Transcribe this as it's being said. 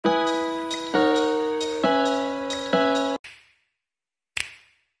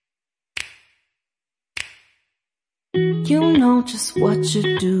You know just what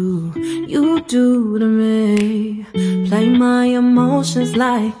you do to me. Play my emotions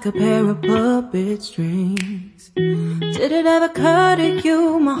like a pair of puppet strings. Did it ever occur to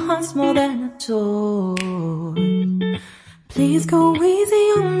you my heart's more than a toy? Please go easy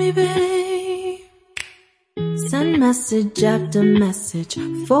on me, babe. Send message after message,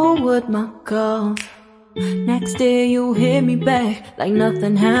 forward my calls. Next day you hit me back like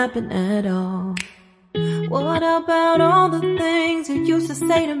nothing happened at all. What about all the things you used to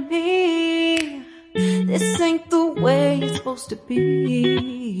say to me? This ain't the way it's supposed to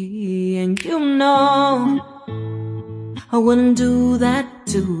be. And you know I wouldn't do that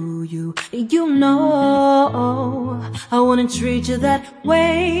to you. You know I wouldn't treat you that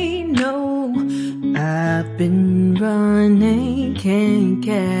way, no. I've been running, can't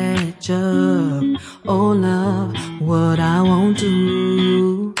catch up. Oh love, what I won't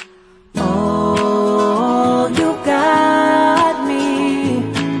do. Oh, you got me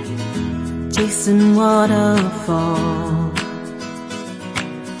chasing waterfalls.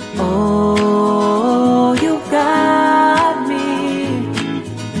 Oh, you got me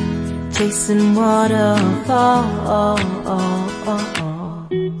chasing waterfalls.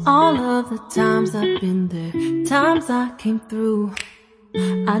 All of the times I've been there, times I came through,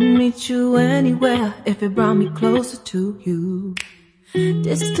 I'd meet you anywhere if it brought me closer to you.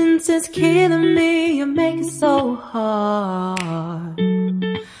 Distance is killing me, you make it so hard.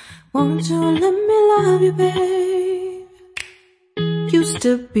 Won't you let me love you, babe? Used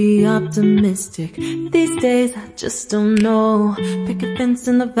to be optimistic, these days I just don't know. Pick a fence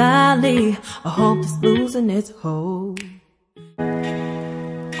in the valley, I hope it's losing its hold.